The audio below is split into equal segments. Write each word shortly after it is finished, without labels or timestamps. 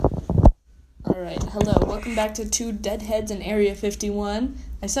Alright, hello. Welcome back to Two Deadheads in Area 51.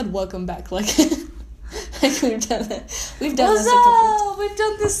 I said welcome back like we've done that. We've done this a couple We've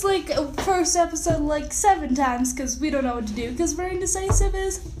done this, first episode, 7 times, because we don't know what to do, because we're indecisive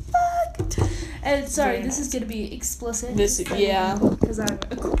as fuck. And, sorry, this is going to be explicit. Yeah. Because I'm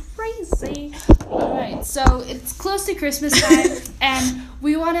crazy. Alright, so it's close to Christmas time, and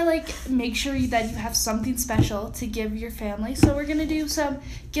we want to, make sure that you have something special to give your family, so we're going to do some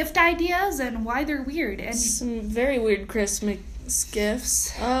gift ideas and why they're weird. And some very weird Christmas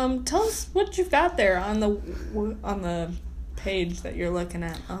gifts. Tell us what you've got there on the page that you're looking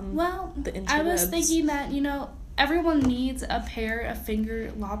at. The interwebs. I was thinking that, everyone needs a pair of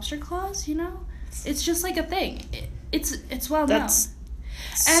finger lobster claws, It's just a thing. It's well known.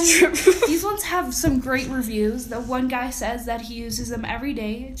 And these ones have some great reviews. The one guy says that he uses them every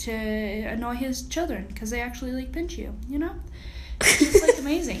day to annoy his children because they actually pinch you, It's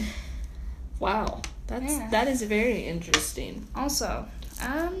amazing. Wow. That is very interesting. Also,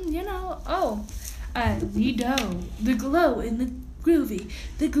 Nido, the glow in the groovy.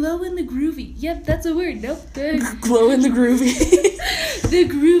 The glow in the groovy. Yep, that's a word. Nope. The glow in the groovy. The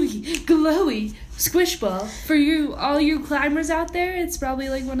groovy, glowy squish ball. For all you climbers out there, it's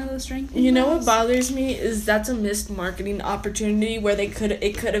probably one of those strength. You know what bothers me is that's a missed marketing opportunity where it could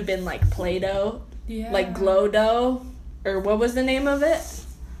have been Play-Doh. Yeah. Glow Dough. Or what was the name of it?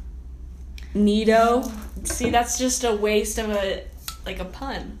 Nido. See, that's just a waste of a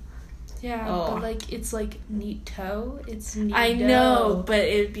pun. Yeah, but it's neat toe. It's Nido. I know, but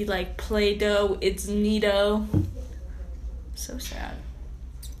it'd be Play-Doh. It's Nido. So sad.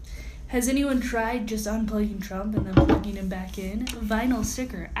 Has anyone tried just unplugging Trump and then plugging him back in? Vinyl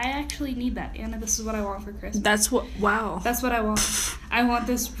sticker. I actually need that, Anna. This is what I want for Christmas. Wow. That's what I want. I want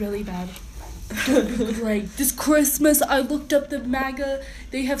this really bad. Great. This Christmas, I looked up the MAGA.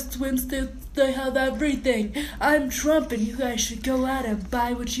 They have swimsuits. They have everything. I'm Trump, and you guys should go out and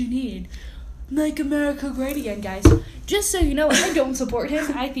buy what you need. Make America great again, guys. Just so you know, I don't support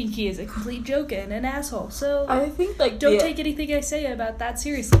him. I think he is a complete joke and an asshole. So I think don't take anything I say about that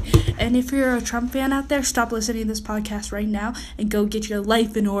seriously. And if you're a Trump fan out there, stop listening to this podcast right now and go get your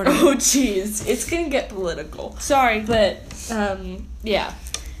life in order. Oh, jeez. It's gonna get political. Sorry. But, yeah.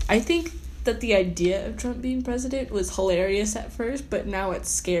 I think that the idea of Trump being president was hilarious at first, but now it's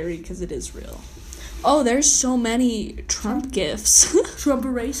scary because it is real. Oh, there's so many Trump gifts. Trump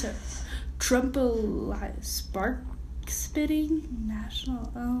eraser. Trump spark spitting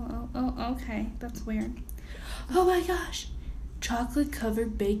national. Oh, okay. That's weird. Oh my gosh. Chocolate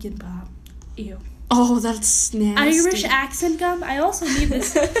covered bacon pop. Ew. Oh, that's nasty. Irish accent gum. I also need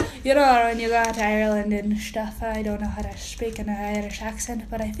this. When you go to Ireland and stuff, I don't know how to speak an Irish accent,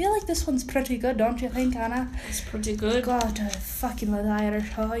 but I feel like this one's pretty good, don't you think, Anna? It's pretty good. God, I fucking love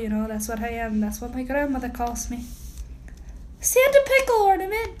Irish. Oh, that's what I am. That's what my grandmother calls me. Santa pickle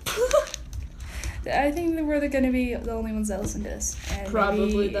ornament. I think that we're going to be the only ones that listen to this. And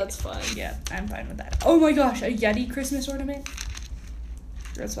probably, that's fine. Yeah, I'm fine with that. Oh my gosh, a Yeti Christmas ornament?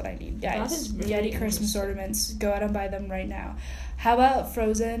 That's what I need, guys. That is really Yeti Christmas ornaments. Go out and buy them right now. How about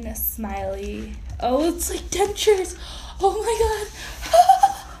Frozen Smiley? Oh, it's dentures. Oh my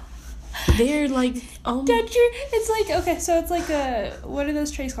god. They're denture. It's okay, so it's a, what are those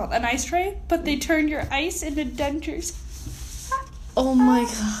trays called? An ice tray? But they turn your ice into dentures. Oh my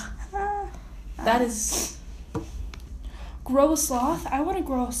god. That is... Grow a sloth? I want to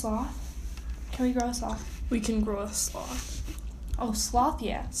grow a sloth. Can we grow a sloth? We can grow a sloth. Oh, sloth,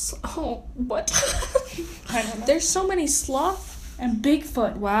 yeah. Oh, what? I don't know. There's so many sloth. And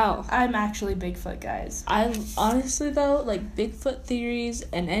Bigfoot. Wow. I'm actually Bigfoot, guys. I honestly, though, Bigfoot theories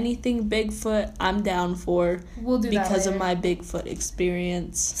and anything Bigfoot, I'm down for. We'll do that because later. of my Bigfoot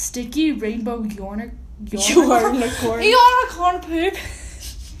experience. Sticky rainbow unicorn poop.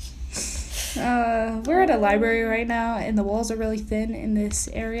 We're at a library right now, and the walls are really thin in this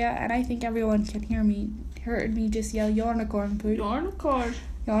area, and I think everyone can hear me just yell unicorn poop. Unicorn.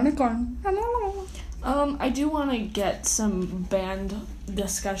 I do want to get some band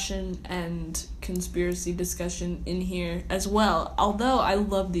discussion and conspiracy discussion in here as well. Although I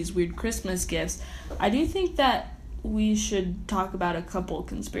love these weird Christmas gifts, I do think that we should talk about a couple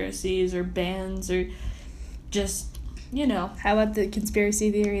conspiracies or bands or just, How about the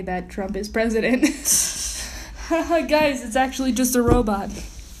conspiracy theory that Trump is president? Guys, it's actually just a robot.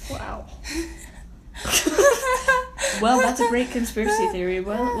 Wow. Well, that's a great conspiracy theory.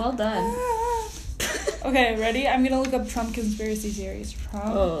 Well done. Okay, ready? I'm gonna look up Trump conspiracy theories. Trump.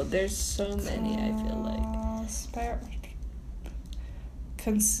 Oh, there's so many, I feel like.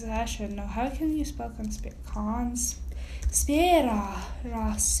 Concession. No, how can you spell conspiracy?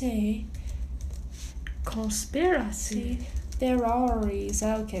 Conspiracy theories.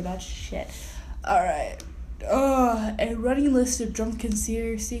 Okay, that's shit. Alright. A running list of Trump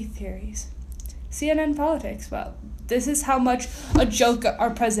conspiracy theories. CNN Politics. Well, this is how much a joke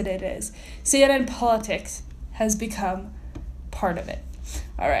our president is. CNN Politics has become part of it.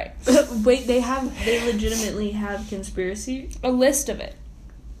 Alright. Wait, they legitimately have conspiracy? A list of it.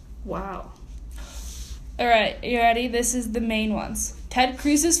 Wow. Alright, you ready? This is the main ones. Ted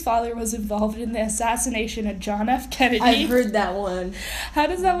Cruz's father was involved in the assassination of John F. Kennedy. I've heard that one. How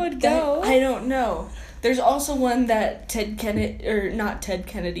does that one go? I don't know. There's also one that Ted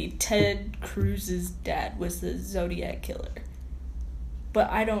Cruz's dad was the Zodiac killer. But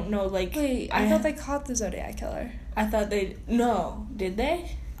I don't know, like... Wait, I thought they caught the Zodiac killer. I thought No. Did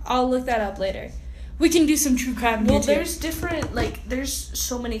they? I'll look that up later. We can do some true crime. Well, there's there's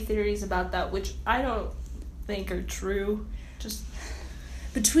so many theories about that, which I don't think are true. Just...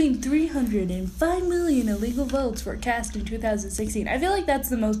 Between 300 and 5 million illegal votes were cast in 2016. I feel like that's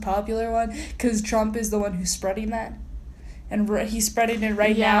the most popular one, because Trump is the one who's spreading that. And he's spreading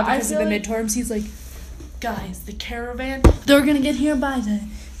it now because of the midterms. He's like, guys, the caravan, they're going to get here by the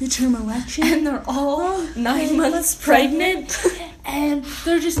midterm election. And they're all 9 months pregnant. And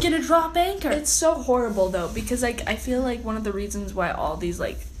they're just going to drop anchor. It's so horrible, though, because, like, I feel like one of the reasons why all these,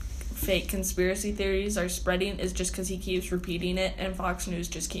 like, fake conspiracy theories are spreading is just because he keeps repeating it and Fox News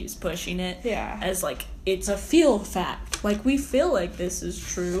just keeps pushing it as like it's a feel fact, like we feel like this is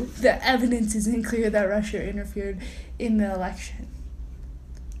true. The evidence isn't clear that Russia interfered in the election.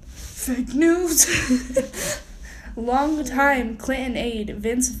 Fake news. Long-time Clinton aide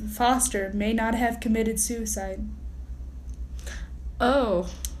Vince Foster may not have committed suicide.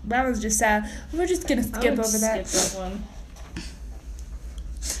 Oh, that was just sad. We're just gonna skip over that. Skip that one.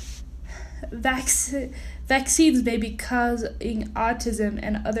 Vaccines may be causing autism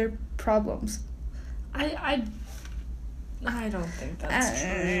and other problems. I don't think that's true.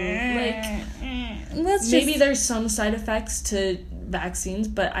 Like, maybe there's some side effects to vaccines,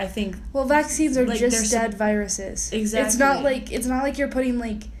 but I think vaccines are like, just dead viruses. Exactly. It's not like you're putting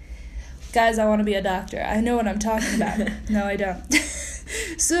like, guys, I want to be a doctor. I know what I'm talking about. No, I don't.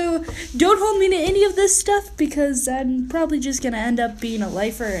 So, don't hold me to any of this stuff, because I'm probably just going to end up being a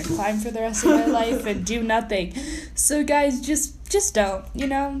lifer and climb for the rest of my life and do nothing. So, guys, just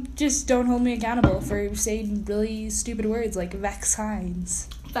don't, just don't hold me accountable for saying really stupid words like vaccines.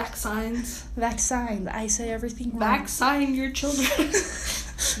 Vaccines. I say everything wrong. Vaccine your children.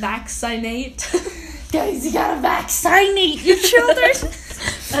 Vaccinate. Guys, you gotta vaccinate your children.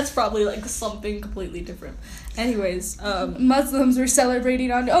 That's probably like something completely different. Anyways, Muslims were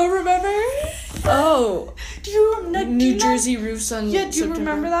celebrating on. Oh, remember? Oh, do you New Jersey roofs on? Yeah, do you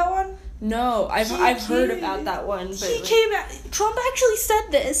remember that one? No, I've heard about that one. But Trump actually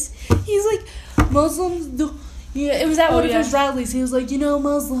said this. He's like, Muslims. It was at one of his rallies. He was like,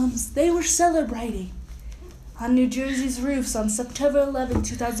 Muslims, they were celebrating on New Jersey's roofs on September 11,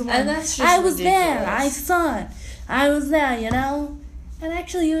 2001. And that's just I was ridiculous. there. I saw it. I was there. And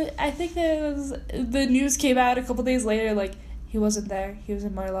actually, I think the news came out a couple days later, like, he wasn't there. He was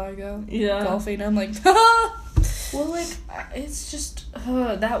in Mar-a-Lago golfing. I'm like, well, like, it's just,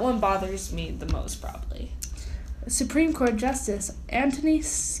 that one bothers me the most, probably. Supreme Court Justice Anthony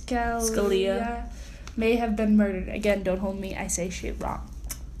Scalia may have been murdered. Again, don't hold me. I say shit wrong.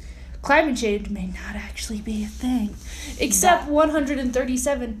 Climate change may not actually be a thing. Except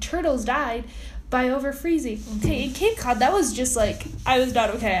 137 turtles died by over freezing. Mm-hmm. In Cape Cod, that was just like, I was not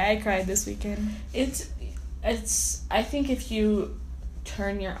okay. I cried this weekend. It's I think if you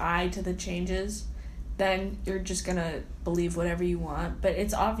turn your eye to the changes, then you're just gonna believe whatever you want. But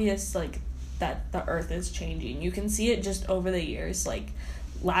it's obvious, like, that the earth is changing. You can see it just over the years. Like,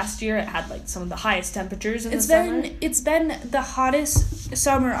 last year it had, like, some of the highest temperatures in the summer. It's been the hottest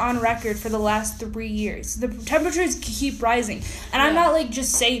summer on record for the last 3 years. The temperatures keep rising. And I'm not, like,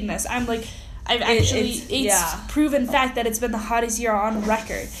 just saying this. I'm, like, it's proven fact that it's been the hottest year on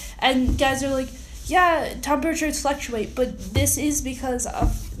record. And guys are like, yeah, temperatures fluctuate, but this is because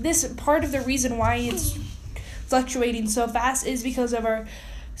of this. Part of the reason why it's fluctuating so fast is because of our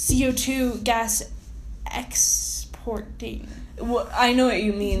CO2 gas exporting. Well, I know what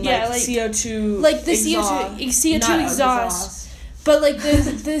you mean. Yeah, like CO2, like the exhaust, CO2 exhaust, but like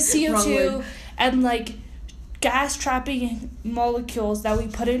the CO2 and like gas trapping molecules that we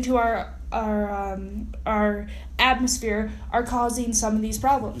put into our atmosphere are causing some of these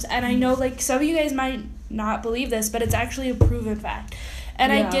problems. And I know, like, some of you guys might not believe this, but it's actually a proven fact.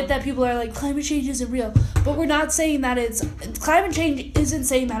 And I get that people are like, climate change isn't real. But we're not saying that climate change isn't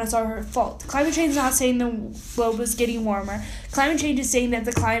saying that it's our fault. Climate change is not saying the globe is getting warmer. Climate change is saying that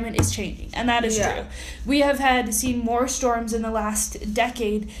the climate is changing. And that is true. We have seen more storms in the last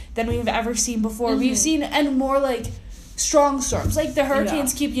decade than we've ever seen before. We've seen, and more like strong storms. Like the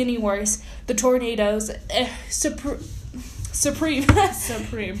hurricanes keep getting worse. The tornadoes, supreme.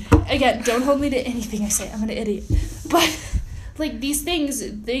 Again, don't hold me to anything I say. I'm an idiot. But like these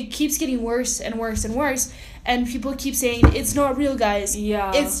things, they keeps getting worse and worse and worse, and people keep saying it's not real, guys.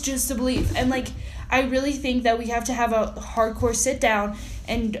 Yeah. It's just a belief. And like I really think that we have to have a hardcore sit down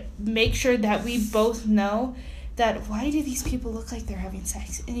and make sure that we both know that why do these people look like they're having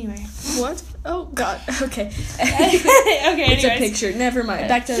sex? Anyway. What? Oh god. Okay. Okay, it's a picture. Never mind.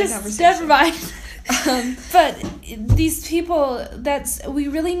 Back to the conversation. Never mind. But these people, we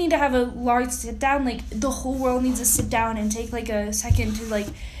really need to have a large sit down. Like the whole world needs to sit down and take like a second to like,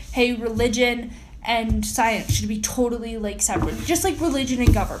 hey, religion and science should be totally like separate, just like religion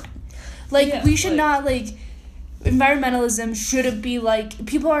and government. Like we should not like environmentalism shouldn't be like,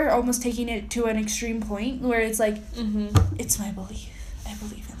 people are almost taking it to an extreme point where it's like it's my belief, I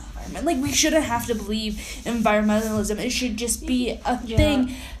believe in the environment. Like we shouldn't have to believe in environmentalism. It should just be a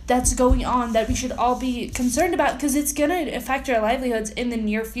thing that's going on that we should all be concerned about, because it's going to affect our livelihoods in the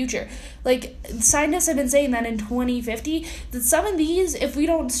near future. Like scientists have been saying that in 2050 that some of these, if we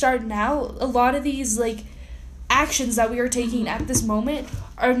don't start now, a lot of these like actions that we are taking at this moment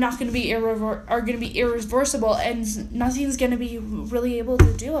are not going to be irreversible, and nothing's going to be really able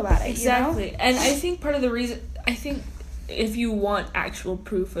to do about it. Exactly. You know? And I think part of the reason, if you want actual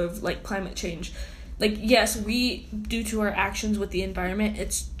proof of like climate change, like yes, we, due to our actions with the environment,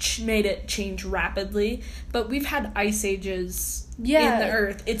 it's made it change rapidly, but we've had ice ages in the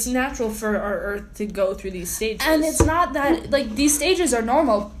earth. It's natural for our earth to go through these stages. And it's not that like these stages are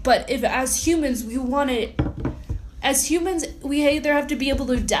normal, but if as humans we want to, as humans, we either have to be able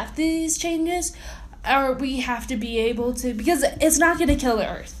to adapt to these changes, or we have to be able to, because it's not going to kill the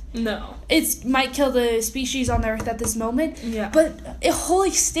Earth. No. It might kill the species on the Earth at this moment, but whole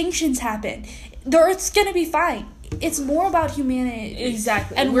extinctions happen. The Earth's going to be fine. It's more about humanity.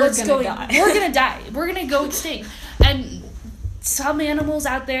 Exactly. And we're going to die. We're going to die. We're going to go extinct. And some animals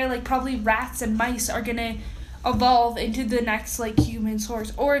out there, like probably rats and mice, are going to evolve into the next like human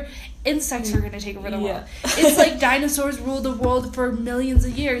source, or insects are going to take over the world. It's like dinosaurs ruled the world for millions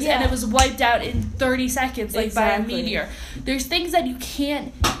of years and it was wiped out in 30 seconds like by a meteor. There's things that you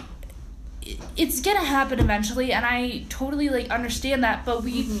can't, it's going to happen eventually, and I totally like understand that, but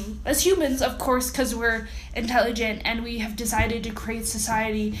we as humans, of course, because we're intelligent and we have decided to create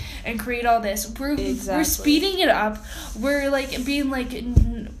society and create all this, we're speeding it up. We're like being like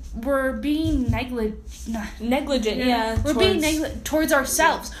we're being negligent. We're being negligent towards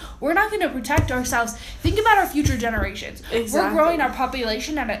ourselves. We're not going to protect ourselves. Think about our future generations. We're growing our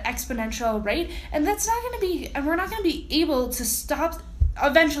population at an exponential rate, and that's not going to be, and we're not going to be able to stop.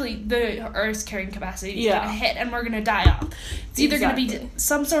 Eventually, the Earth's carrying capacity is going to hit, and we're going to die off. It's either going to be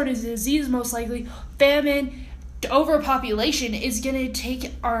some sort of disease, most likely, famine. Overpopulation is going to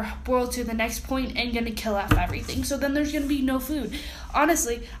take our world to the next point and going to kill off everything. So then there's going to be no food.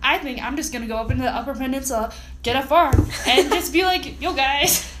 Honestly, I think I'm just going to go up into the Upper Peninsula, get a farm, and just be like, yo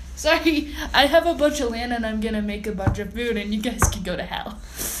guys, sorry, I have a bunch of land and I'm going to make a bunch of food and you guys can go to hell.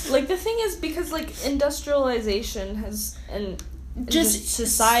 Like the thing is, because like industrialization has, and just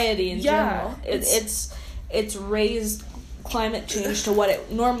society in general, it's raised climate change to what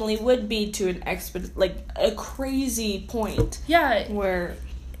it normally would be, to an a crazy point. Yeah. Where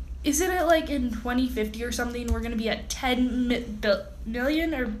isn't it like in 2050 or something we're going to be at 10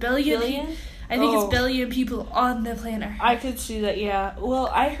 million or billion? I think it's billion people on the planet. I could see that, yeah. Well,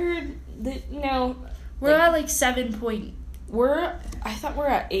 I heard that, we're at like 7 point. I thought we're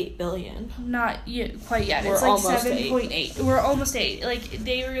at 8 billion. Not yet, quite yet. It's like 7.8. We're almost 8. Like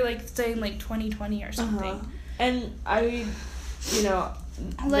they were like saying like 2020 or something. And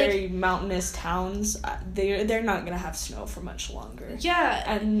very mountainous towns, they're not gonna have snow for much longer. Yeah,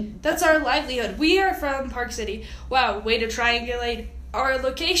 and that's our livelihood. We are from Park City. Wow, way to triangulate our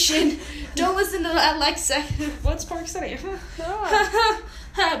location. Don't listen to Alexa. What's Park City?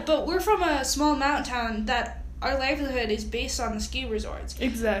 But we're from a small mountain town that our livelihood is based on the ski resorts.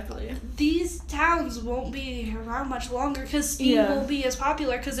 Exactly. These towns won't be around much longer because skiing won't be as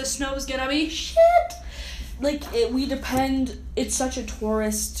popular because the snow is gonna be shit. Like we depend. It's such a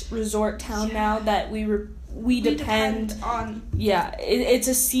tourist resort town now that we depend on. Yeah, it's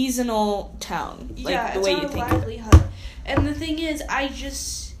a seasonal town. Like the way you think. Livelihood. And the thing is,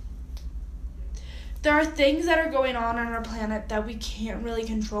 there are things that are going on our planet that we can't really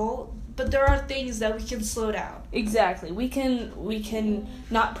control, but there are things that we can slow down. Exactly. We can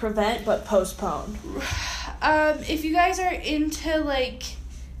not prevent but postpone. If you guys are into like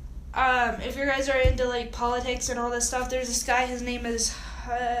politics and all this stuff, there's this guy, his name is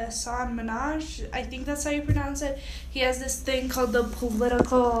Hasan Minhaj. I think that's how you pronounce it. He has this thing called the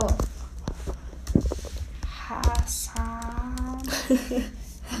political Hasan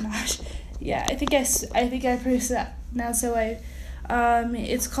Minhaj. Yeah, I think I pronounced that way.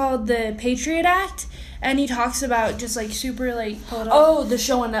 It's called the Patriot Act, and he talks about just like super like political. Oh, the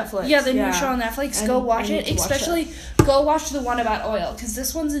show on Netflix. Yeah, the new show on Netflix. Go watch it. Especially go watch the one about oil, because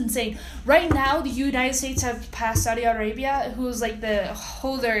this one's insane. Right now, the United States have passed Saudi Arabia, who is like the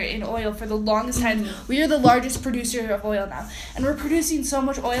holder in oil for the longest time. We are the largest producer of oil now, and we're producing so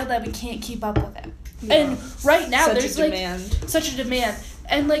much oil that we can't keep up with it. Yeah. And right now, there's such a demand.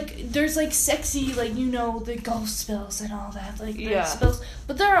 And, like, there's, like, sexy, like, you know, the Gulf spills and all that, like, spills.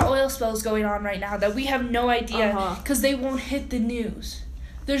 But there are oil spills going on right now that we have no idea because they won't hit the news.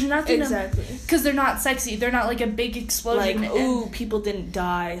 There's nothing. Exactly. Because they're not sexy. They're not, like, a big explosion. Like, ooh, people didn't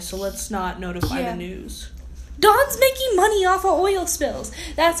die, so let's not notify the news. Dawn's making money off of oil spills.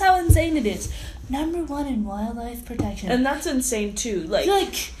 That's how insane it is. Number 1 in wildlife protection. And that's insane, too. Like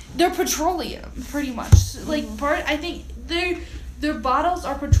they're petroleum, pretty much. Like, I think their bottles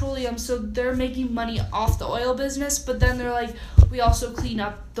are petroleum, so they're making money off the oil business, but then they're like, we also clean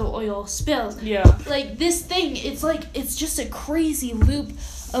up the oil spills. Yeah. Like, this thing, it's just a crazy loop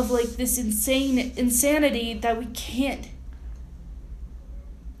of, like, this insanity that we can't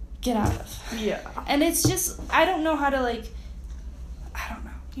get out of. Yeah. And it's just, I don't know how to, like, I don't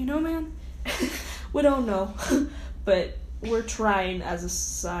know. You know, man? We don't know. But we're trying as a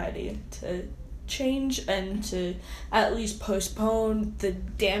society to change and to at least postpone the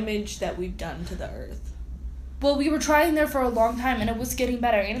damage that we've done to the earth. Well, we were trying there for a long time, and it was getting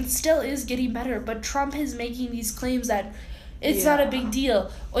better, and it still is getting better, but Trump is making these claims that it's not a big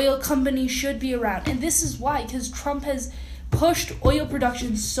deal. Oil companies should be around, and this is why, because Trump has pushed oil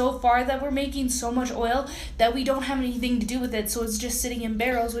production so far that we're making so much oil that we don't have anything to do with it, so it's just sitting in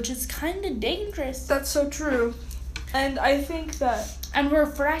barrels, which is kind of dangerous. That's so true. And I think that... And we're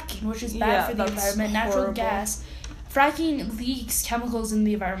fracking, which is bad for the environment. Natural gas. Fracking leaks chemicals in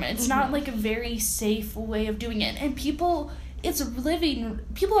the environment. It's not like a very safe way of doing it. And people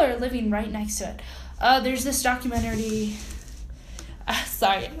are living right next to it. There's this documentary.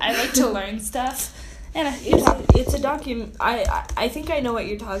 Sorry, I like to learn stuff. And it's a document. I think I know what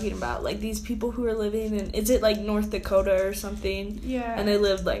you're talking about. Like these people who are living in, is it like North Dakota or something? Yeah. And they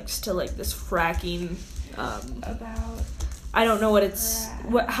live like to like this fracking. About. I don't know what it's.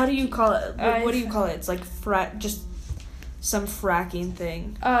 How do you call it? What do you call it? It's like just some fracking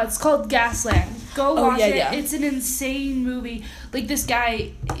thing. It's called Gasland. Go watch it. Yeah. It's an insane movie. Like this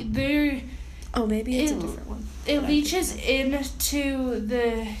guy, maybe it's a different one. It leaches into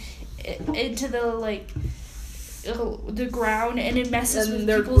the like the ground, and it messes with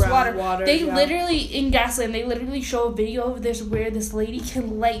people's water. They literally in Gasland. They literally show a video of this where this lady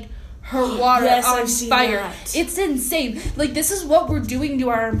can light her water on fire. It's insane. Like, this is what we're doing to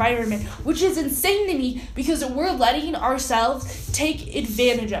our environment, which is insane to me because we're letting ourselves take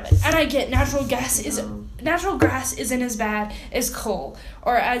advantage of it. And I get natural gas isn't as bad as coal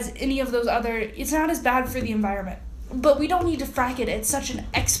or as any of those other. It's not as bad for the environment. But we don't need to frack it at such an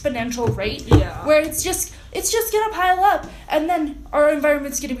exponential rate where it's just gonna pile up, and then our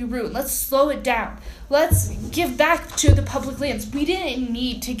environment's gonna be ruined. Let's slow it down. Let's give back to the public lands. We didn't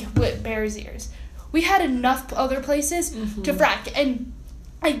need to put Bears Ears. We had enough other places to frack, and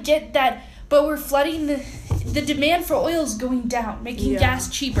I get that, but we're flooding the demand for oil is going down, making gas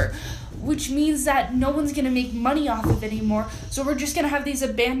cheaper, which means that no one's going to make money off of it anymore. So we're just going to have these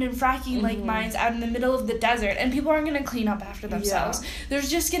abandoned fracking like mines out in the middle of the desert, and people aren't going to clean up after themselves. There's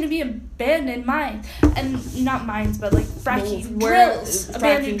just going to be abandoned mines, and not mines, but like fracking drills,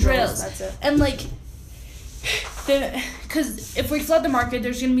 abandoned drills. That's it. And like, because if we flood the market,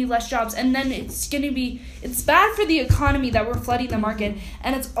 there's going to be less jobs, and then it's bad for the economy that we're flooding the market,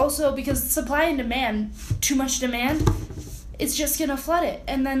 and it's also because supply and demand, too much demand, it's just going to flood it,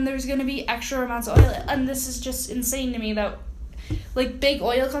 and then there's going to be extra amounts of oil, and this is just insane to me that, like, big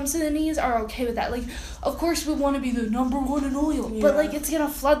oil companies are okay with that. Like, of course we want to be the number one in oil, but, like, it's going to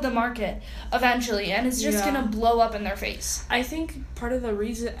flood the market eventually, and it's just going to blow up in their face. I think part of the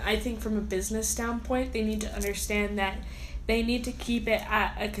reason, from a business standpoint, they need to understand that they need to keep it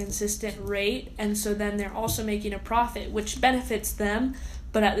at a consistent rate, and so then they're also making a profit, which benefits them.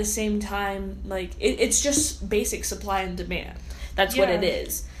 But at the same time, like, it's just basic supply and demand. That's what it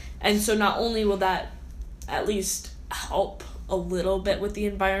is. And so not only will that at least help a little bit with the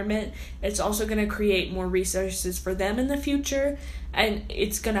environment. It's also going to create more resources for them in the future, and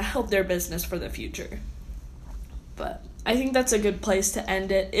it's going to help their business for the future. But I think that's a good place to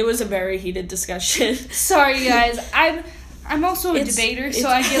end it. It was a very heated discussion. Sorry, guys. I'm also a debater, so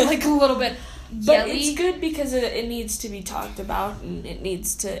I get like a little bit but yelly. It's good because it needs to be talked about, and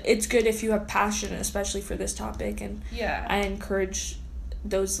it's good if you have passion, especially for this topic, and I encourage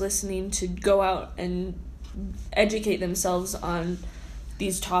those listening to go out and educate themselves on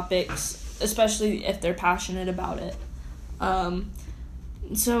these topics, especially if they're passionate about it.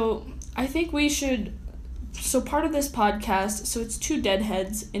 So I think we should, part of this podcast, so it's two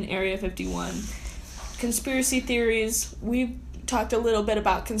deadheads in Area 51. Conspiracy theories, we've talked a little bit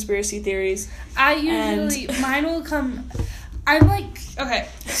about conspiracy theories. Mine will come, I'm like, okay,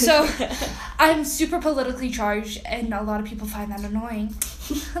 so I'm super politically charged, and a lot of people find that annoying.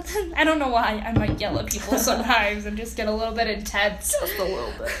 I don't know why. I might yell at people sometimes and just get a little bit intense. Just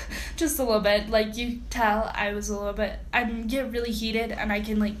a little bit. Like, you tell, I get really heated, and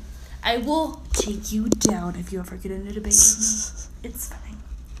I will take you down if you ever get in a debate with me. It's funny.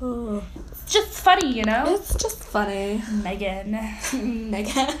 Oh. Just funny, you know? It's just funny. Megan.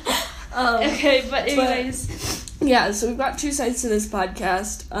 Okay, but anyways. Yeah, so we've got two sides to this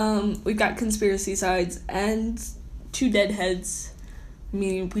podcast. We've got conspiracy sides and two deadheads.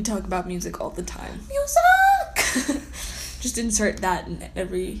 Meaning we talk about music all the time. Music! Just insert that in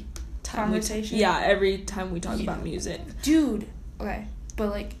every time conversation. Every time we talk about music. Dude. Okay,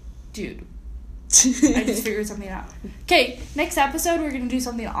 but dude. I just figured something out. Okay, next episode we're going to do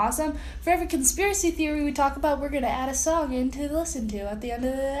something awesome. For every conspiracy theory we talk about, we're going to add a song in to listen to at the end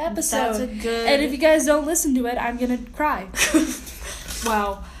of the episode. And if you guys don't listen to it, I'm going to cry.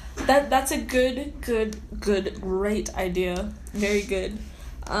 Wow. That's a great idea. Very good.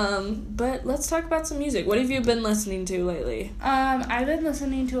 But let's talk about some music. What have you been listening to lately? I've been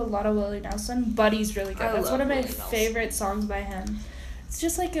listening to a lot of Willie Nelson. Buddy's really good. That's one of my favorite songs by him. It's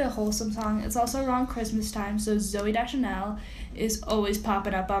just like a wholesome song. It's also around Christmas time, so Zooey Deschanel is always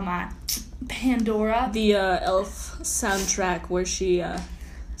popping up on my Pandora. The Elf soundtrack where she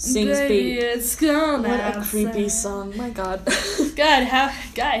sings Baby, it's gone. What a creepy song. My God.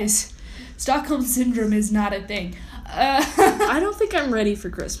 Guys, Stockholm Syndrome is not a thing. I don't think I'm ready for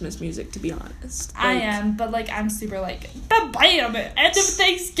Christmas music, to be honest. I am, but I'm super bam! End of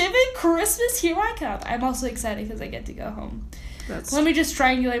Thanksgiving, Christmas, here I come. I'm also excited because I get to go home. Let me just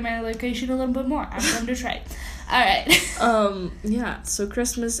triangulate my location a little bit more. I'm from Detroit. Alright. Yeah, so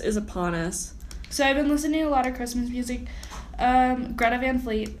Christmas is upon us. So I've been listening to a lot of Christmas music. Greta Van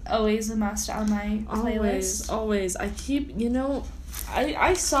Fleet, always a must on my playlist. Always.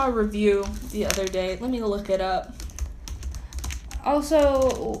 I saw a review the other day. Let me look it up.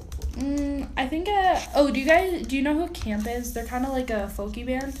 Also, I think, do you know who Camp is? They're kind of like a folky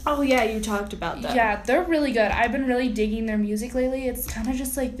band. Oh, yeah, you talked about that. Yeah, they're really good. I've been really digging their music lately. It's kind of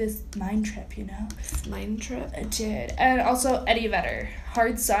just like this mind trip, you know? Mind trip? Dude. And also Eddie Vedder.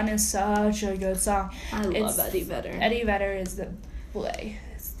 Hard Sun is such a good song. I love Eddie Vedder. Eddie Vedder is the way.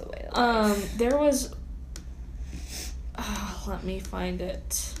 It's the way of life. There was... let me find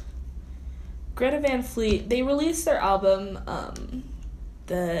it. Greta Van Fleet, they released their album,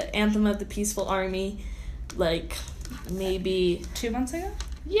 the Anthem of the Peaceful Army, maybe 2 months ago?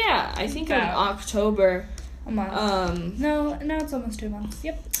 Yeah, I think in October. A month. No, it's almost 2 months.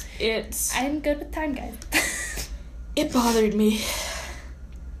 Yep. I'm good with time, guys. It bothered me.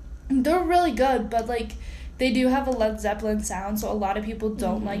 They're really good, but they do have a Led Zeppelin sound, so a lot of people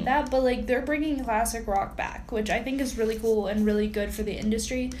don't like that, but they're bringing classic rock back, which I think is really cool and really good for the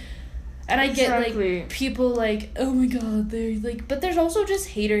industry. And I get, people oh my God, they're, but there's also just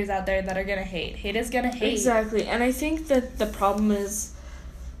haters out there that are gonna hate. Hate is gonna hate. Exactly, and I think that the problem is,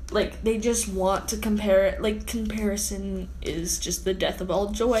 they just want to compare it. Comparison is just the death of all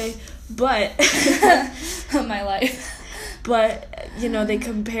joy, but... My life. But, they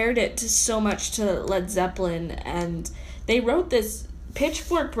compared it to so much to Led Zeppelin, and they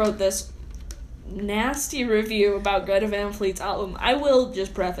Pitchfork wrote this nasty review about Greta Van Fleet's album. I will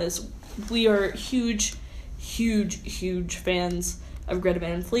just preface, we are huge fans of Greta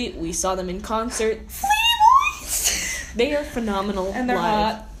Van Fleet. We saw them in concert. Fleet Boys! They are phenomenal and they're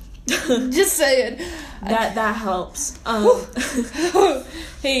live. hot. Just saying. That helps.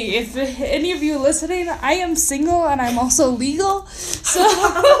 Hey, if any of you listening, I am single and I'm also legal. So,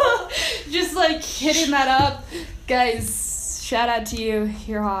 just hitting that up. Guys, shout out to you.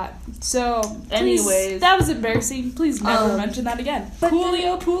 You're hot. So, anyways. That was embarrassing. Please never mention that again.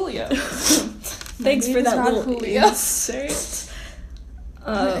 Coolio. Thanks for that little insert.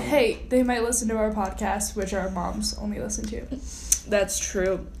 Hey, they might listen to our podcast, which our moms only listen to. That's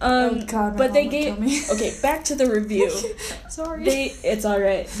true. Oh God, but they gave okay. Back to the review. Sorry. It's all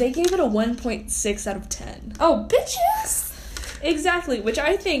right. They gave it a 1.6 out of 10. Oh, bitches! Exactly, which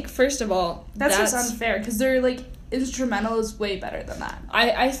I think, first of all, that's just unfair because they're like instrumental is way better than that.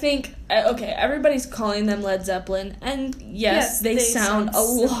 I think okay, everybody's calling them Led Zeppelin, and yes they sound a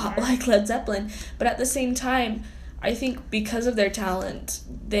lot like Led Zeppelin, but at the same time, I think because of their talent,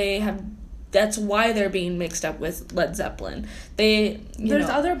 that's why they're being mixed up with Led Zeppelin. There's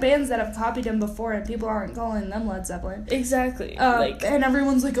other bands that have copied them before, and people aren't calling them Led Zeppelin. Exactly. And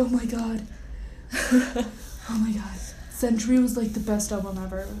everyone's like, oh my God. Oh my God. Century was like the best album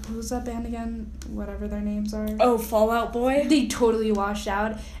ever. Who was that band again? Whatever their names are. Oh, Fall Out Boy? They totally washed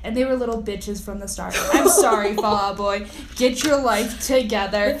out, and they were little bitches from the start. I'm sorry, Fall Out Boy. Get your life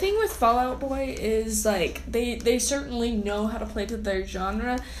together. The thing with Fall Out Boy is, like, they certainly know how to play to their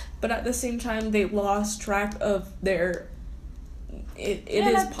genre, but at the same time, they lost track of their... It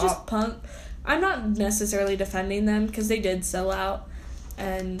is pop punk. I'm not necessarily defending them, because they did sell out.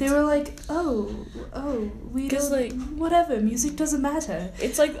 And they were like, we don't, like, whatever, music doesn't matter.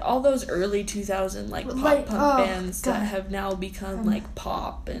 It's like all those early 2000 pop punk bands that have now become like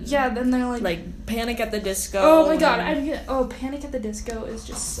pop and then they're like Panic at the Disco. Oh my God, Panic at the Disco is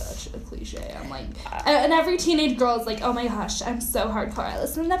just such a cliche. I'm like, and every teenage girl is like, oh my gosh, I'm so hardcore. I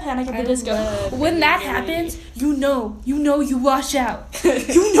listen to Panic at the Disco. When that happens, you know you wash out.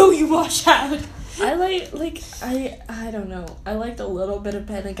 You wash out. I I don't know. I liked a little bit of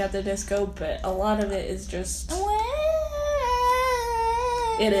Panic at the Disco, but a lot of it is just...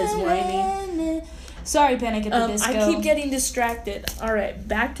 It is whiny. Sorry, Panic at the Disco. I keep getting distracted. Alright,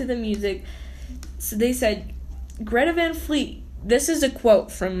 back to the music. So they said, Greta Van Fleet, this is a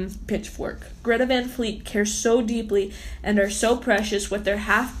quote from Pitchfork. Greta Van Fleet cares so deeply and are so precious with their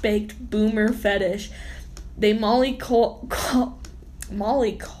half-baked boomer fetish. They mollycoddled,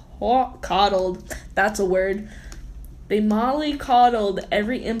 that's a word. They mollycoddled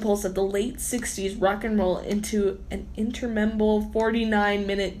every impulse of the late 60s rock and roll into an interminable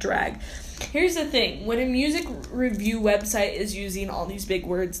 49-minute drag. Here's the thing, when a music review website is using all these big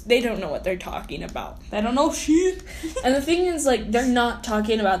words, they don't know what they're talking about. They don't know shit. And the thing is, like, they're not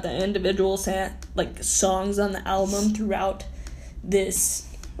talking about the individual songs on the album throughout this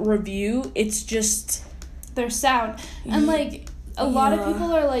review. It's just their sound. And, like, a lot of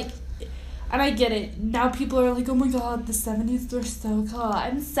people are like, and I get it, now people are like, oh my God, the 70s were so cool,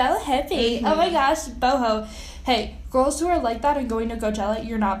 I'm so hippie, oh my gosh, boho. Hey, girls who are like that and going to Coachella,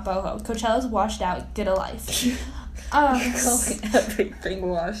 you're not boho. Coachella's washed out, get a life. Everything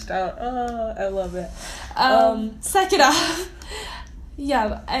washed out. Oh, I love it. Suck it up.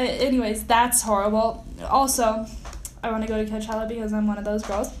 Yeah, anyways, that's horrible. Also, I want to go to Coachella because I'm one of those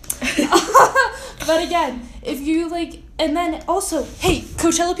girls. But again, if you like, and then also, hey,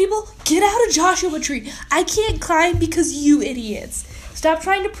 Coachella people, get out of Joshua Tree. I can't climb because you idiots. Stop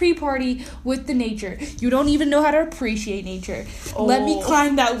trying to pre-party with the nature. You don't even know how to appreciate nature. Oh. Let me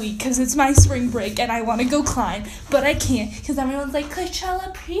climb that week because it's my spring break and I want to go climb, but I can't because everyone's like,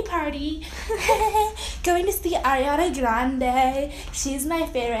 Coachella pre-party. Going to see Ariana Grande. She's my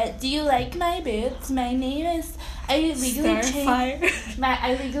favorite. Do you like my boobs? My name is... I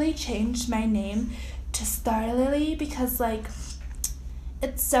legally changed my name to Star Lily because, like,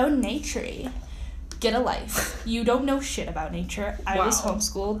 it's so naturey. Get a life. You don't know shit about nature. I was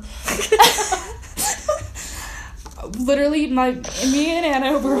homeschooled. Literally, me and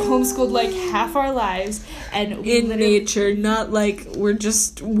Anna were homeschooled like half our lives, and in nature, not like we're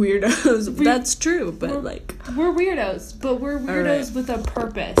just weirdos. That's true, but we're weirdos, but we're weirdos with a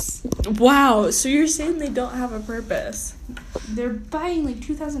purpose. Wow, so you're saying they don't have a purpose? They're buying like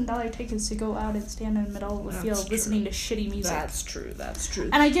 $2,000 tickets to go out and stand in the middle of the field listening to shitty music. That's true.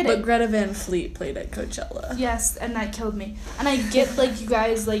 And I get it. But Greta Van Fleet played at Coachella. Yes, and that killed me. And I get, like, you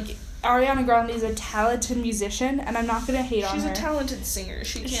guys, like, Ariana Grande is a talented musician, and I'm not gonna hate on her. She's a talented singer.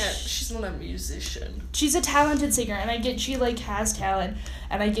 She's not a musician. She's a talented singer, and I get she, like, has talent,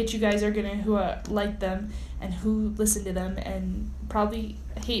 and I get you guys are gonna like them and who listen to them and probably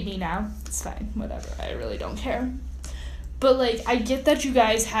hate me now. It's fine, whatever. I really don't care. But, like, I get that you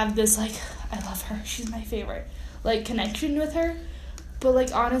guys have this, like, I love her, she's my favorite, like, connection with her. But,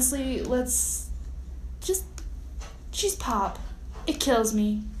 like, honestly, she's pop. It kills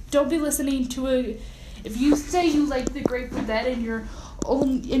me. Don't be listening to if you say you like the Grateful Dead and your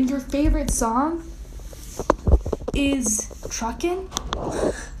favorite song is Truckin',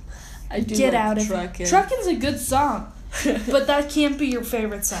 I do get like out of Truckin'. Truckin's a good song, but that can't be your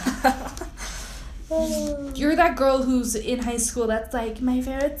favorite song. You're that girl who's in high school that's like, my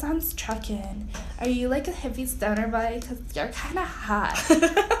favorite song's Truckin'. Are you like a hippie stoner boy? Because you're kind of hot.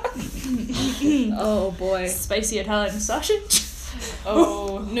 Oh, boy. Spicy Italian sausage?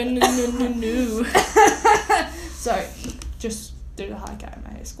 Oh, no. Sorry. Just, there's a hot guy in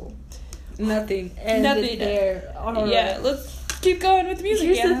my high school. Nothing there. Yeah, let's keep going with the music.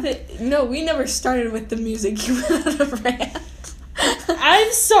 Here's the thing. No, we never started with the music. You went on a rant.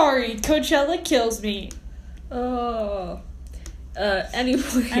 I'm sorry. Coachella kills me. Oh.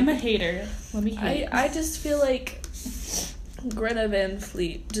 Anyway. I'm a hater. Let me hate. I just feel like Greta Van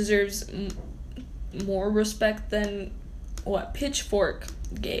Fleet deserves more respect than what Pitchfork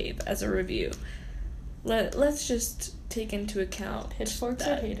gave as a review. Let's just take into account Pitchforks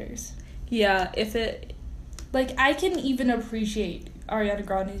are haters. Yeah, if it... Like, I can even appreciate Ariana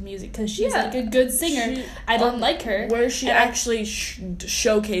Grande's music because she's like a good singer. I don't like her. Where she actually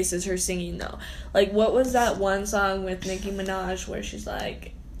showcases her singing, though. Like, what was that one song with Nicki Minaj where she's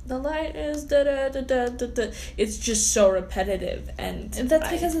like, the light is da-da-da-da-da-da. It's just so repetitive. And that's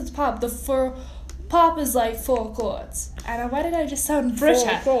because it's pop. Pop is like 4 chords. And why did I just sound British?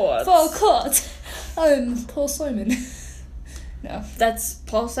 4 chords. I'm Paul Simon. No.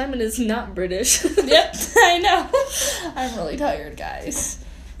 Paul Simon is not British. Yep, I know. I'm really tired, guys.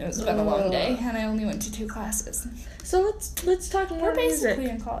 It's been a long day, and I only went to 2 classes. So let's talk more music. We're basically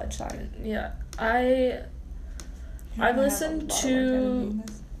in college, sorry. Yeah. I've listened to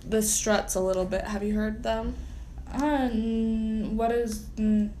the Struts a little bit. Have you heard them? What does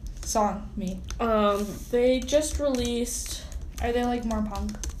song mean? They just released... Are they like more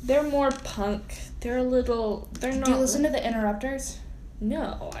punk? They're more punk. They're not... Do you listen to the Interrupters?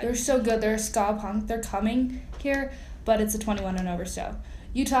 No. They're so good. They're ska punk. They're coming here, but it's a 21 and over show.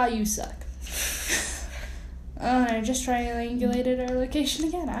 Utah, you suck. I just triangulated our location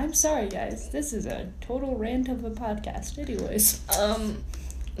again. I'm sorry, guys. This is a total rant of a podcast. Anyways.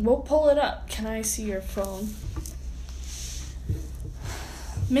 We'll pull it up. Can I see your phone?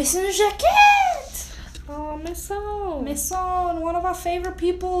 Maison Jaquette! Oh, Maison, one of our favorite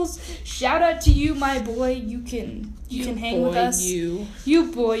peoples. Shout out to you, my boy. You can hang with us. You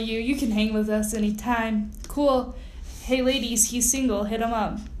can hang with us anytime. Cool. Hey, ladies, he's single. Hit him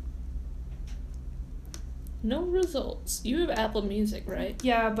up. No results. You have Apple Music, right?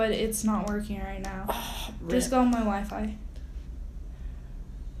 Yeah, but it's not working right now. Oh, just go on my Wi-Fi.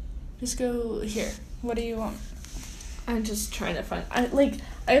 Just go here. What do you want? I'm just trying to find...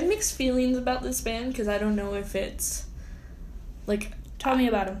 I have mixed feelings about this band because I don't know if it's... Like... Tell me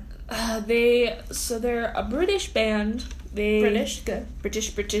about them. They're a British band. British? Good.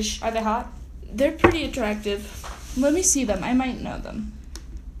 British. Are they hot? They're pretty attractive. Let me see them. I might know them.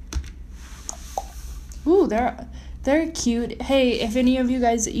 Ooh, they're cute. Hey, if any of you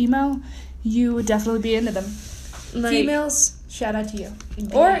guys emo, you would definitely be into them. Females, shout out to you.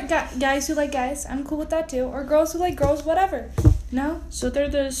 Yeah. Or guys who like guys, I'm cool with that too. Or girls who like girls, whatever. No? So they're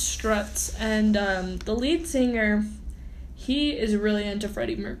the Struts, and the lead singer, he is really into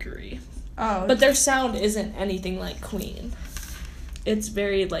Freddie Mercury. Oh. But their sound isn't anything like Queen. It's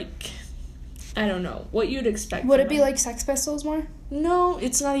very, like, I don't know, what you'd expect. Would it be like Sex Pistols more? No,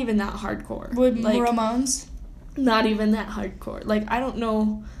 it's not even that hardcore. Would Ramones? Not even that hardcore. Like, I don't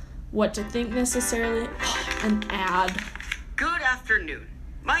know what to think necessarily. An ad. Good afternoon.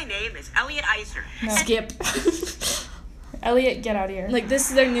 My name is Elliot Eisner. No. Skip. Elliot, get out of here. Like, this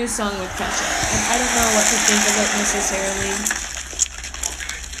is their new song with Kesha. And I don't know what to think of it necessarily.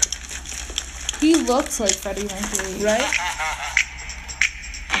 He looks like Freddie Mercury. Right?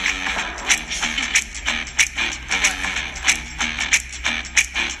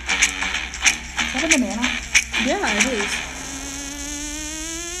 Is that a banana? Yeah, it is.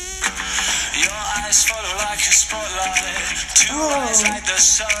 Your eyes follow like a spotlight.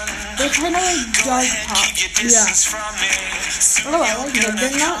 They're kind of like dog pop. Yeah. Oh, I like them.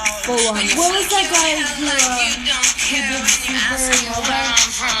 They're not full on. What was that guy who did Supernova?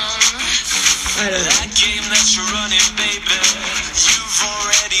 I don't know. That game that you're running, baby, you've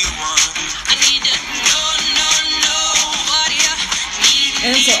already won. I need to know what you need.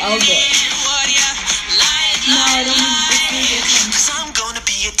 And so Elboy. No, I don't think it's him. Cause I'm gonna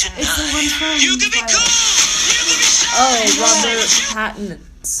be it tonight. It's the one from You can be cool. You can be shy. Oh, Robert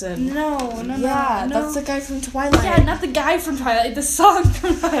Pattinson. No. Yeah, no. that's the guy from Twilight. Yeah, not the guy from Twilight, the song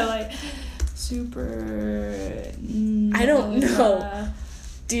from Twilight. I don't know.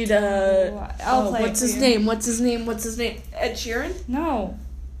 Dude, I'll play what's his name? Ed Sheeran? No.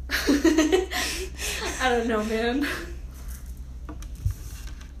 I don't know, man.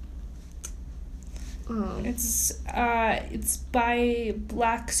 It's by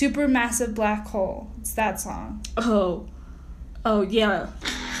Supermassive Black Hole. It's that song. Oh yeah.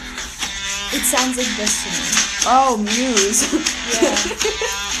 It sounds like this to me. Oh, Muse. Yeah.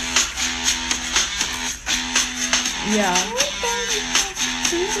 Yeah.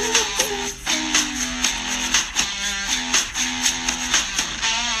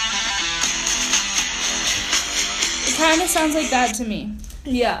 It kind of sounds like that to me.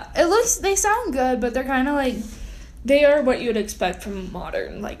 Yeah. They sound good, but they're kind of like, they are what you would expect from a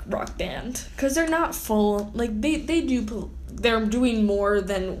modern, like, rock band. Because they're not full, like, they're doing more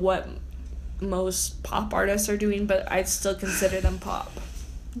than what most pop artists are doing, but I'd still consider them pop.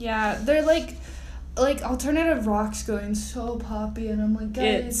 yeah, they're like alternative rock's going so poppy, and I'm like,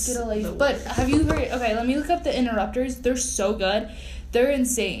 guys, get a life. But have you heard, okay, let me look up the Interrupters. They're so good. They're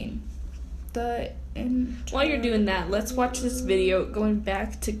insane. While you're doing that, let's watch this video going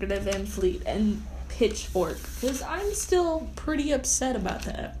back to Greta Van Fleet and Pitchfork, because I'm still pretty upset about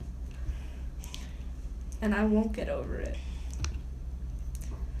that. And I won't get over it.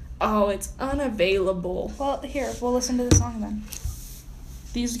 Oh, it's unavailable. Well, here, we'll listen to the song then.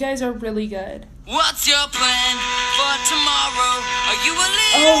 These guys are really good. What's your plan for tomorrow? Are you a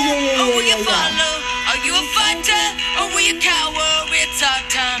leader? Oh, yeah, or will you yeah. follow? Are you a fighter? Or will you cower? It's our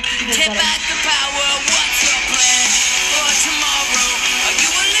time. Take back the power. What's your plan for tomorrow? Are you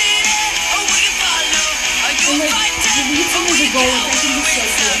a leader? Or will you follow? Are you a fighter? The lead singer's a gold. I think he's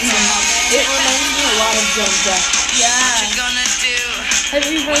so good. It reminds me a lot of Joan Jett. What you Yeah. gonna do? Have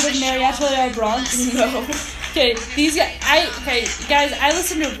you heard of Mariachi El Bronx? No. Okay, guys, I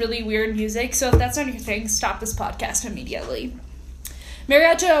listen to really weird music, so if that's not your thing, stop this podcast immediately.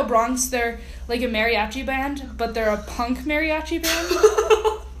 Mariachi El Bronx, they're like a mariachi band, but they're a punk mariachi band.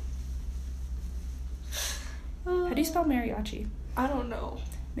 How do you spell mariachi? I don't know.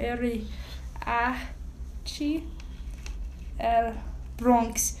 Mariachi El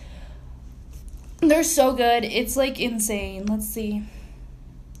Bronx. They're so good. It's like insane. Let's see.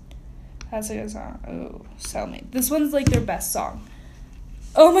 That's a good song. Oh, Cellmate. This one's like their best song.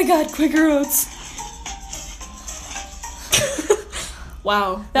 Oh my god, Quaker Oats.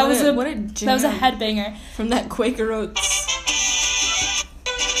 Wow. That was a jam headbanger. from that Quaker Oats.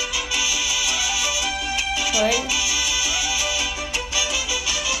 Right?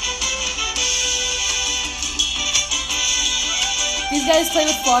 These guys play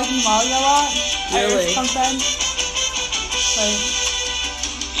with Flogging Molly a lot. Really? Irish punk band. Like,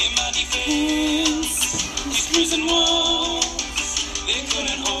 In my defense, these prison walls, they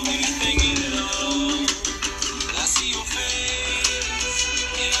couldn't hold anything at all. I see your face,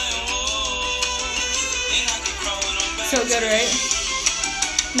 and I am lost, and I keep crawling on back. so good, right?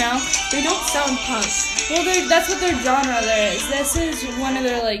 No? They don't sound punk. Well, that's what their genre there is. This is one of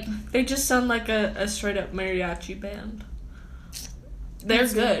their, like... They just sound like a straight up mariachi band. They're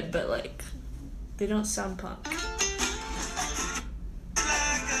That's good, but like, they don't sound punk.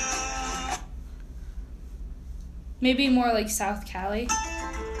 Maybe more like South Cali.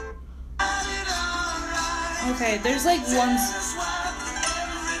 Okay, there's like one...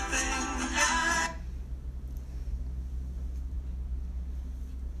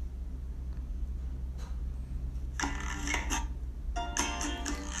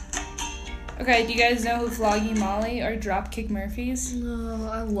 Okay, do you guys know who Flogging Molly or Dropkick Murphys? No,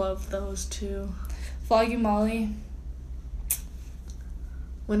 I love those two. Flogging Molly.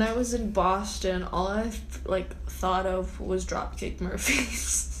 When I was in Boston, all I thought of was Dropkick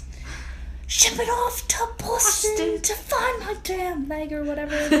Murphys. Ship it off to Boston to find my damn leg or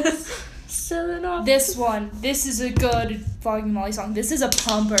whatever it is. Selling off. This one. This is a good Flogging Molly song. This is a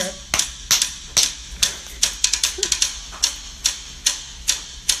pumper.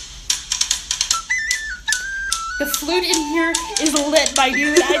 The flute in here is lit, my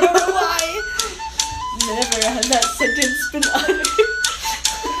dude. I don't know why. Never had that sentence been uttered.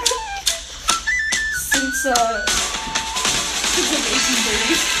 Since Like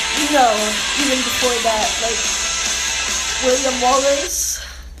 1830. no, even before that, like William Wallace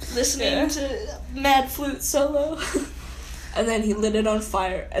listening to Mad Flute Solo. And then he lit it on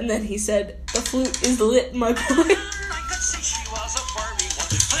fire, and then he said, "The flute is lit, my boy." I could see she was a worry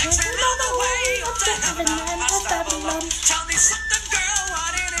one, flexing on the way up to heaven on my Babylon. Tell me something, girl,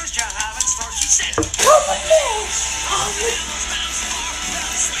 what it is you have in store? She said, Come on now.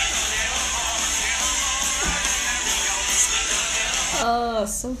 Oh,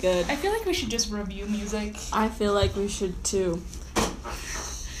 so good. I feel like we should just review music. I feel like we should too.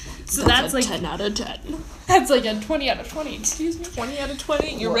 So that's a like 10 out of 10. That's like a 20 out of 20. Excuse me. 20 out of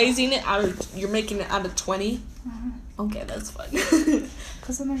 20. You're raising it out of. You're making it out of 20. Okay, that's fun.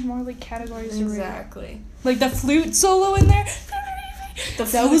 Because then there's more, like, categories to read. Exactly. Like, the flute solo in there.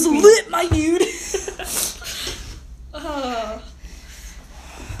 That was lit, my dude.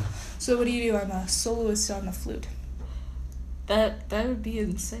 So what do you do? I'm a soloist on the flute. That would be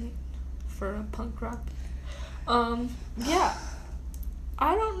insane for a punk rock. Yeah.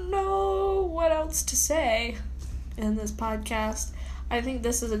 I don't know what else to say in this podcast. I think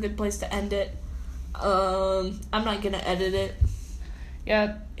this is a good place to end it. I'm not gonna edit it.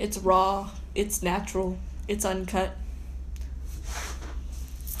 Yeah. It's raw. It's natural. It's uncut.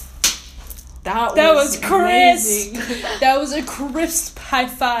 That was crisp. amazing. That was a crisp high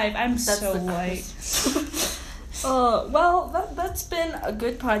five. That's so the white. Well, that's been a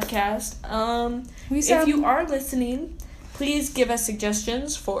good podcast. If you are listening, please give us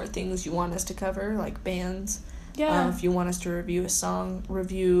suggestions for things you want us to cover, like bands. Yeah. If you want us to review a song,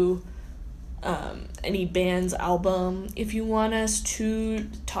 review any band's album. If you want us to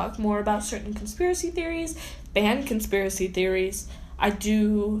talk more about certain conspiracy theories, band conspiracy theories, I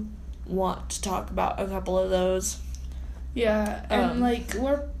do want to talk about a couple of those. Yeah, and like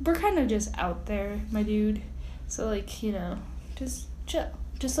we're kind of just out there, my dude. So like, you know, just chill.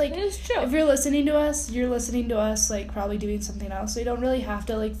 Just like chill. If you're listening to us like probably doing something else. So you don't really have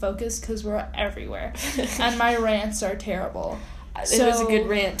to like focus because we're everywhere. And my rants are terrible. It was a good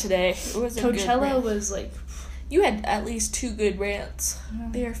rant today. It was a Coachella good rant. was like, you had at least 2 good rants. Yeah.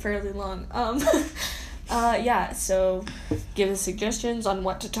 They are fairly long. Yeah, so give us suggestions on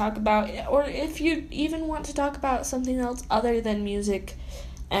what to talk about, or if you even want to talk about something else other than music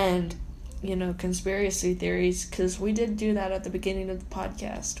and, you know, conspiracy theories, because we did do that at the beginning of the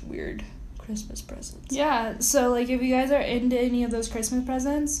podcast. Weird Christmas presents. yeah, so like if you guys are into any of those Christmas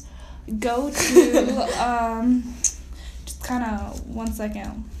presents, go to just kind of 1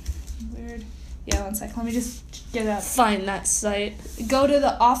 second. Weird. Yeah, 1 second. Let me just get it up. Find that site. Go to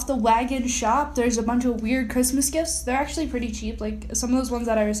the Off the Wagon shop. There's a bunch of weird Christmas gifts. They're actually pretty cheap. Like some of those ones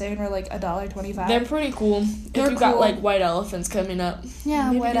that I was saying were like $1.25. They're pretty cool. They're if you got cool. like white elephants coming up. Yeah,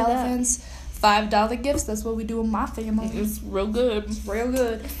 maybe white do that. elephants. $5 gifts. That's what we do in my family. It's real good. It's real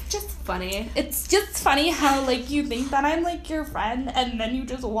good. Just funny. It's just funny how like you think that I'm like your friend and then you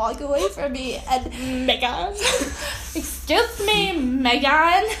just walk away from me and Megan. excuse me,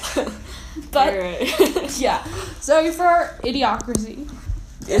 Megan. But Right. yeah, sorry for our idiocracy.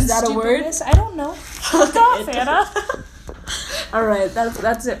 Is that a word? Stupidness. I don't know. Fuck off, Anna. All right,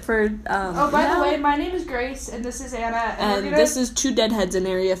 that's it for. Oh, by the way, my name is Grace, and this is Anna, and this is 2 Deadheads in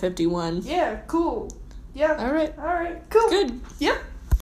Area 51. Yeah, cool. Yeah. All right, All right. Cool. good. Yep.